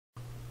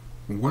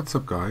What's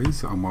up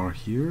guys, Amar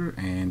here,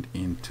 and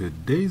in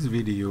today's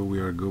video we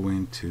are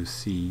going to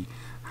see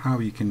how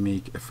you can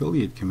make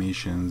affiliate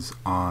commissions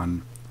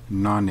on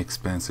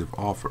non-expensive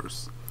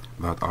offers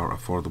that are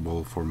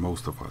affordable for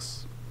most of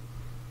us.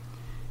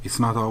 It's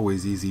not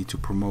always easy to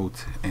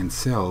promote and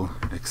sell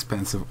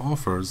expensive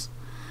offers,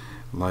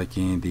 like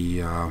in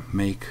the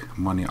make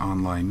money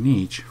online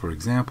niche, for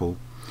example.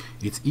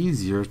 It's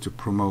easier to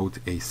promote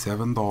a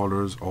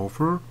 $7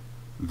 offer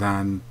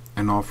than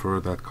an offer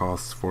that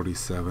costs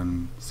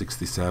 $47,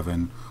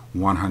 $67,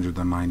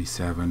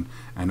 $197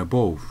 and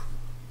above.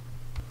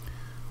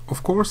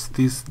 Of course,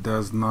 this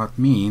does not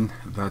mean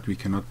that we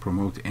cannot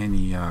promote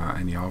any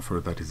offer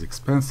that is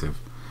expensive.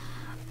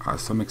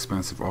 Some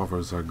expensive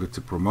offers are good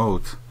to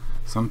promote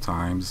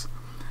sometimes,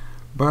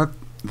 but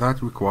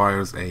that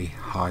requires a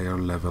higher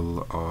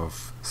level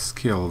of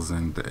skills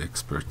and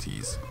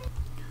expertise.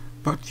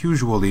 But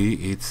usually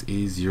it's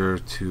easier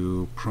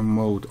to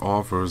promote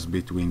offers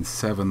between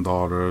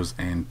 $7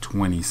 and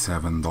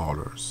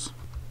 $27.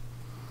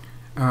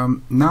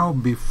 Now,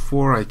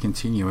 before I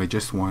continue, I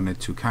just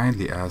wanted to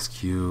kindly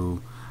ask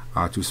you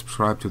to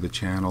subscribe to the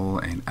channel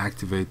and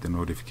activate the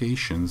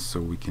notifications so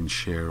we can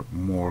share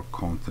more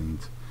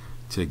content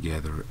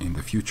together in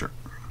the future.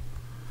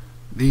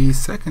 The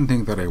second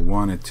thing that I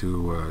wanted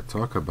to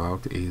talk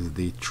about is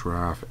the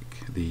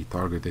traffic, the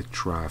targeted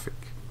traffic.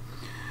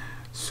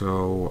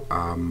 So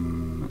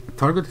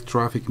targeted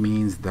traffic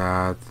means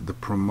that the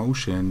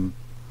promotion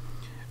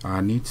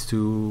needs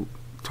to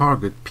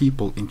target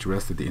people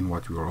interested in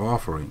what we are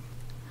offering.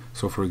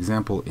 So for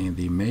example, in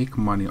the make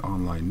money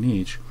online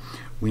niche,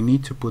 we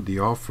need to put the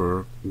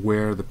offer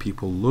where the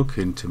people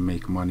looking to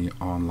make money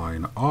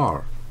online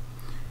are.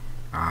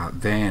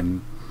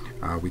 Then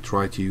we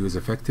try to use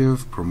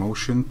effective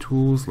promotion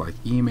tools like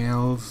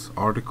emails,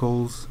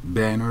 articles,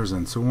 banners,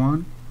 and so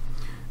on.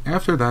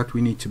 After that,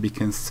 we need to be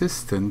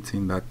consistent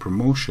in that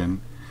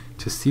promotion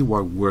to see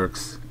what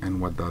works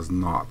and what does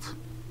not.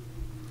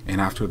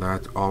 And after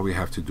that, all we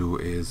have to do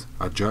is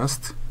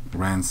adjust,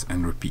 rinse,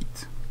 and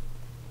repeat.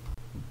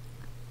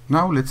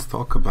 Now let's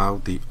talk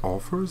about the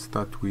offers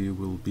that we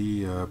will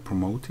be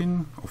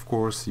promoting. Of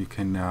course, you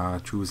can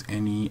choose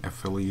any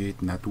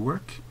affiliate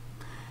network.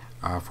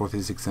 For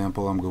this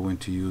example, I'm going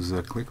to use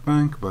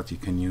ClickBank, but you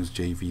can use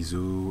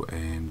JVZoo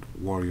and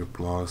Warrior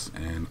Plus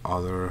and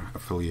other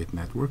affiliate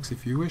networks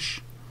if you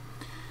wish.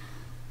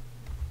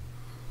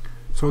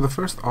 So the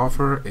first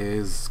offer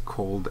is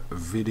called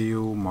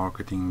Video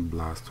Marketing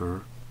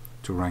Blaster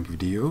to rank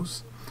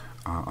videos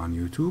on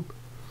YouTube,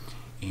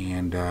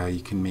 and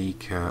you can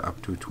make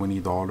up to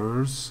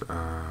 $20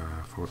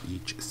 for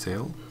each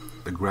sale.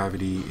 The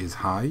gravity is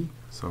high,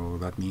 so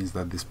that means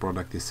that this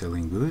product is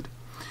selling good.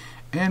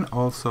 And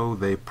also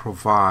they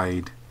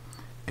provide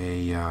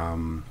a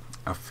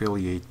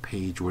affiliate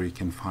page where you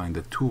can find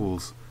the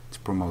tools to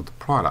promote the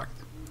product.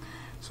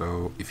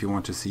 So if you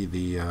want to see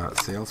the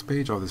sales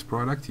page of this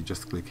product, you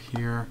just click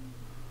here,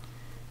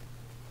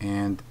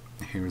 and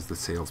here's the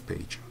sales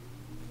page.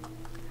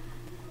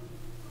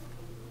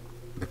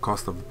 The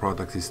cost of the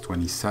product is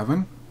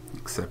 $27,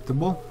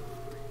 acceptable,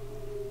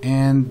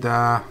 and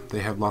they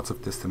have lots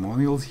of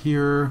testimonials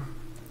here,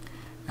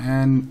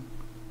 and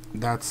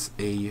that's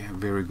a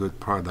very good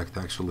product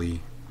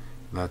actually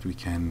that we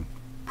can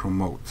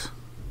promote.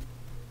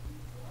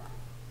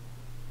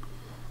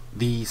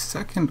 The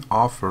second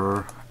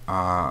offer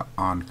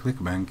on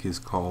ClickBank is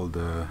called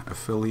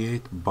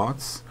Affiliate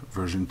Bots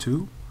version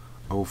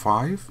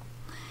 2.05,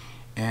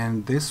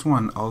 and this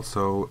one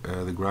also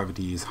the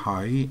gravity is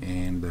high,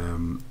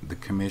 and the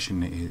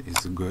commission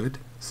is good,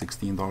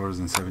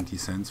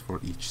 $16.70 for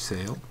each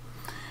sale.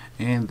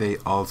 And they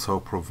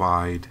also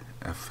provide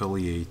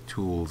affiliate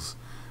tools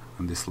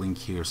on this link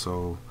here.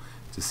 So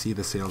to see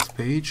the sales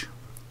page,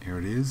 here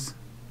it is.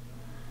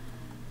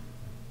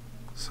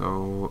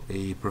 So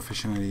a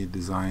professionally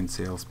designed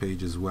sales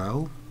page as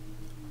well.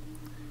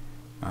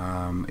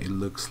 It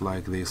looks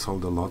like they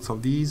sold a lot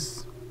of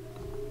these,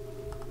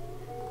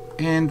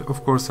 and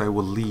of course I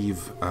will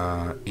leave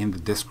in the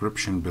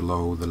description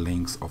below the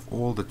links of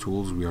all the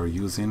tools we are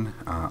using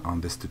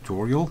on this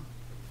tutorial.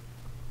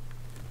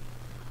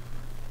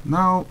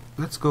 Now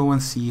let's go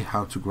and see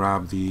how to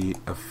grab the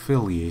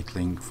affiliate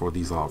link for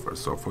these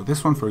offers. So for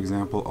this one, for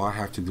example, all I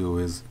have to do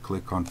is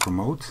click on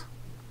promote,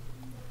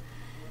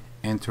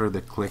 enter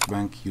the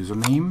ClickBank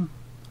username,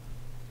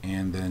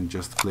 and then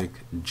just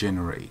click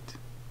generate.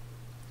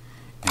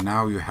 And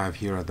now you have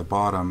here at the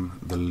bottom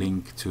the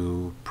link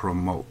to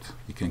promote.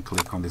 You can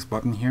click on this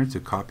button here to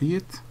copy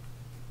it.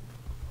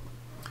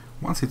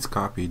 Once it's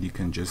copied, you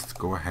can just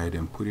go ahead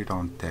and put it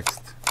on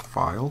text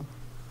file.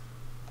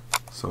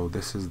 So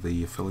this is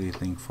the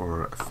affiliate link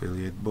for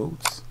affiliate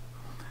boats,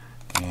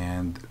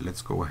 and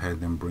let's go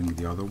ahead and bring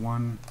the other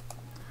one.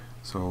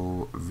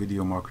 So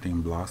Video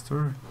Marketing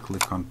Blaster,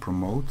 click on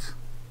promote,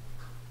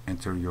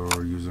 enter your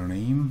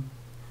username,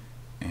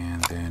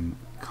 and then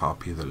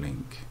copy the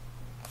link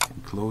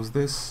and close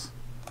this.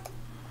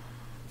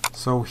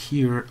 So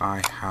here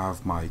I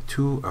have my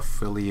two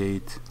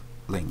affiliate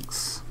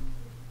links.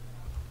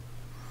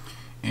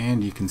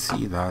 and you can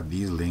see that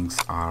these links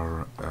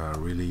are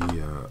really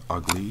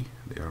ugly.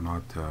 They are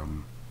not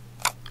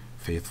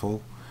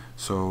faithful.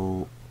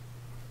 So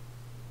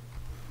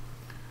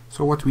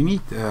what we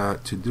need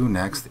to do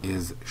next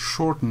is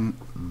shorten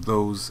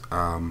those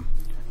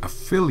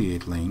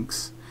affiliate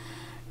links,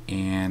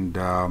 and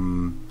I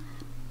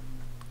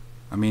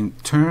mean,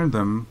 turn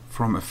them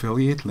from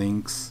affiliate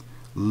links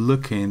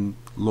looking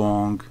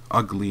long,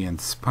 ugly, and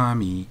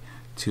spammy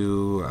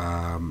to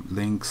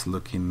links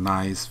looking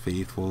nice,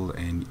 faithful,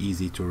 and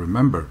easy to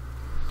remember.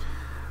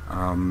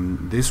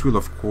 This will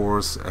of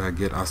course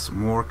get us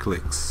more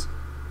clicks.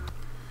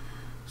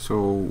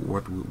 So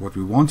what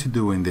we want to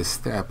do in this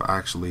step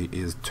actually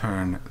is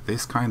turn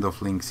this kind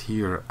of links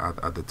here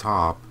at the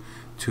top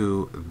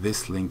to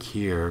this link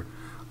here.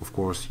 Of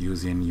course,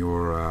 using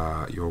your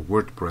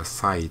WordPress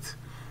site,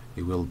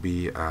 it will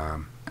be a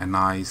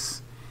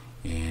nice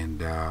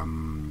and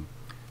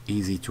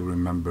easy to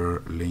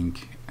remember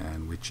link,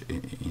 and which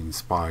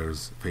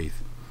inspires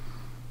faith.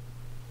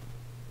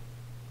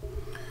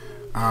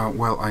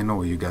 Well, I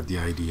know you got the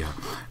idea.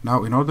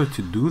 Now, in order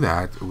to do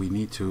that, we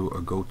need to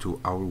go to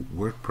our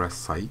WordPress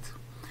site,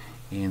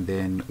 and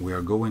then we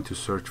are going to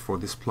search for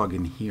this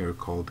plugin here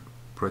called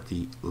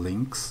Pretty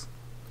Links.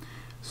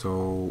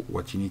 So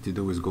what you need to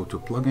do is go to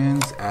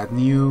Plugins, Add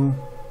New,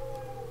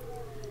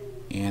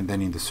 and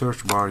then in the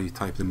search bar you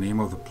type the name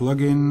of the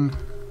plugin.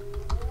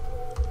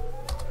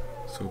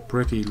 So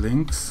Pretty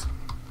Links.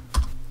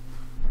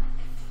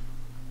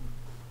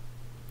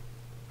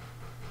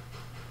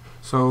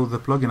 So the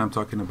plugin I'm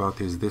talking about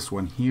is this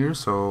one here.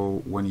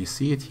 So when you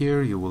see it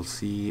here, you will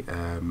see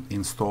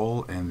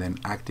install and then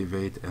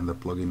activate, and the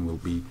plugin will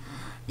be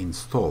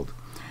installed.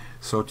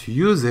 So to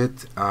use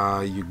it,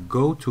 you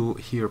go to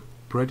here,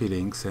 Pretty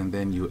Links, and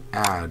then you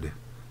add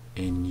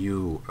a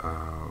new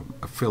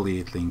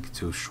affiliate link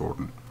to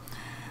shorten.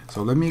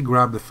 So let me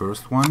grab the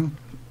first one.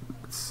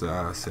 Let's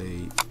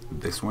say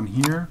this one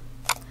here.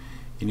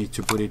 You need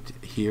to put it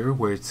here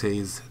where it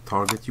says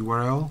target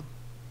URL.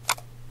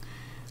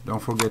 Don't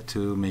forget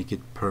to make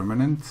it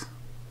permanent.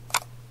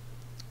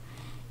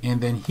 And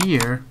then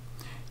here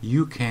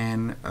you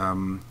can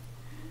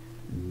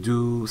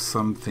do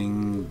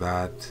something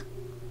that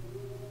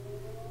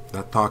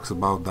talks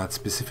about that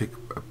specific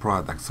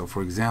product. So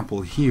for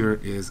example, here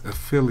is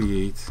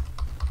affiliate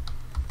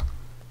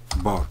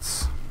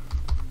bots.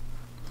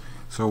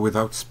 So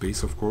without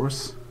space, of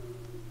course,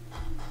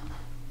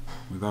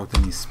 without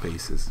any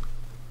spaces.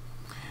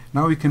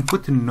 Now you can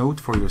put a note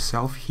for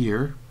yourself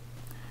here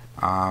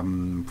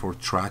for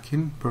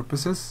tracking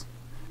purposes,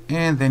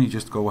 and then you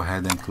just go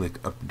ahead and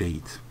click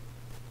update.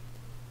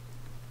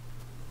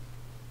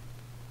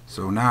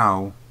 So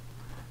now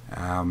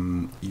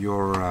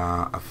your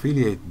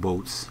affiliate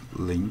boats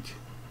link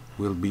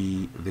will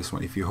be this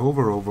one. If you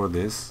hover over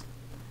this,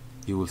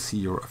 you will see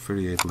your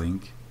affiliate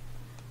link,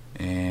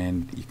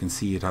 and you can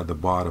see it at the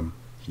bottom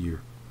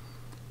here.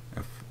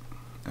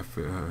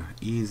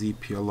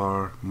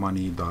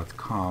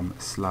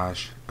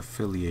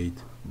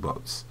 easyplrmoney.com/affiliate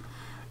boats.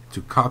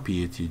 To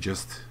copy it, you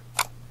just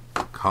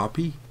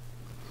copy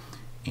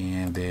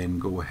and then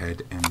go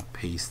ahead and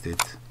paste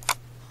it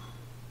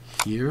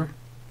here.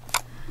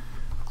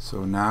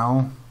 So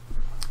now,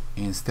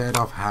 instead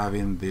of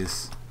having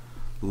this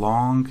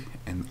long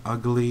and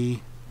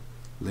ugly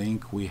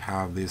link, we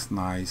have this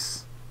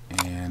nice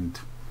and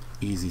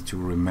easy to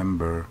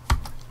remember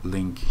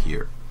link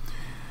here.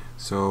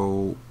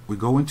 So we're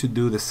going to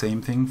do the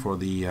same thing for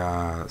the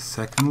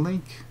second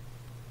link.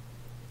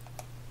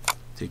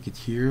 Take it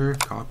here,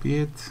 copy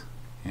it,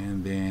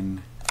 and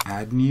then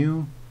add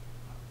new,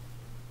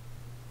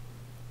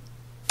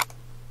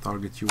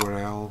 target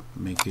URL,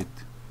 make it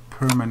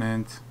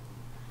permanent,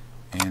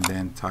 and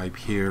then type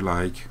here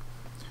like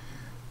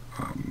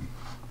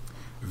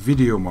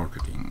video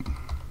marketing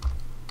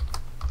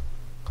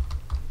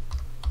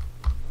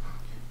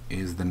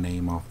is the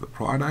name of the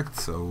product.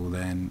 So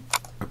then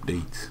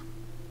update.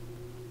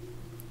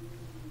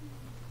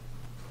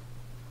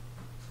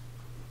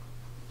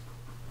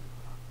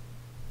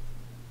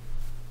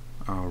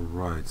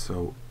 Alright,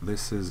 so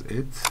this is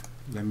it.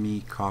 Let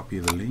me copy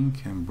the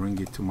link and bring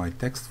it to my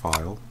text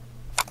file,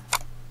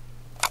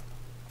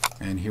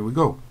 and here we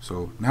go.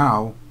 So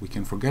now we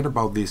can forget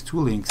about these two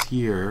links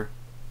here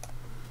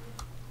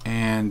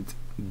and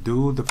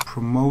do the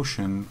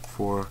promotion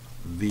for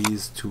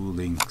these two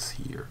links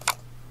here.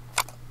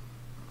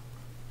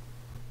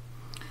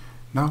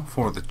 Now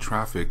for the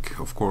traffic,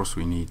 of course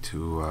we need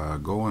to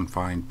go and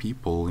find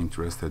people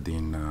interested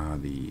in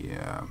the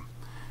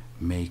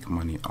make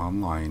money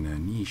online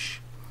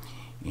niche,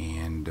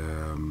 and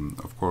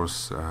of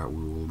course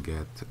we will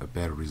get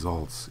better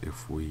results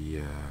if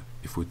we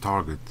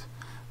target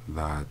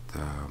that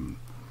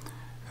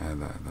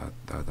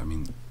I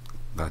mean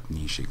that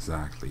niche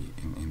exactly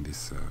in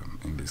this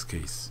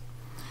case.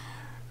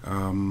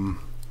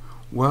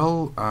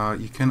 Well,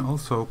 you can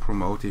also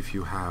promote if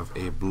you have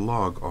a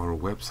blog or a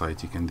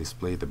website. You can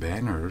display the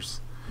banners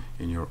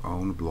in your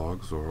own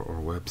blogs or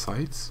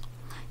websites.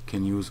 You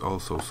can use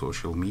also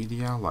social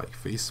media like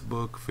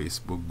Facebook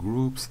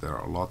groups. There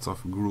are lots of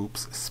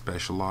groups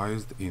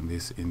specialized in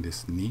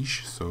this niche,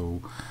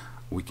 so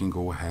we can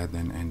go ahead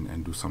and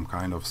do some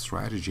kind of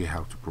strategy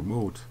how to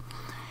promote.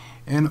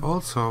 And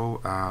also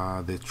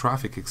the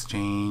traffic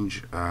exchange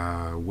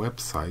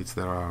websites,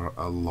 there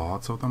are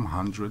lots of them,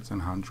 hundreds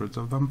and hundreds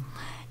of them,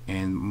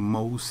 and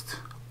most,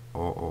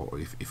 or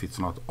if it's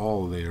not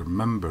all, their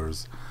members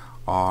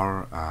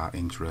are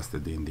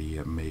interested in the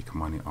make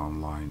money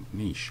online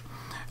niche.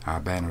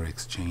 Banner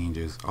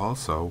exchanges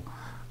also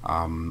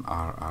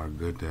are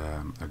good,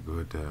 a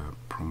good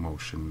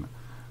promotion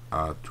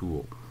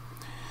tool.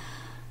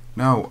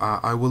 Now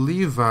I will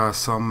leave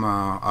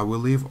I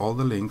will leave all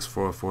the links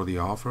for the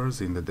offers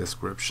in the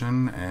description,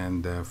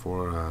 and for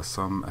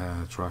some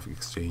traffic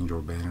exchange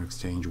or banner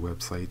exchange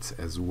websites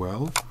as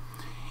well.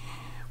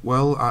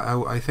 Well,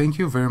 I thank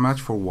you very much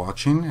for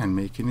watching and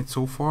making it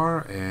so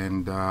far,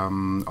 and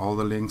all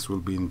the links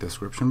will be in the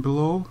description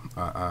below.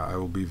 I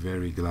will be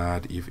very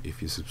glad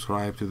if you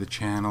subscribe to the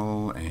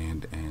channel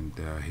and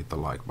hit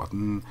the like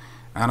button,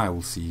 and I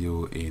will see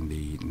you in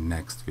the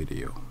next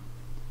video.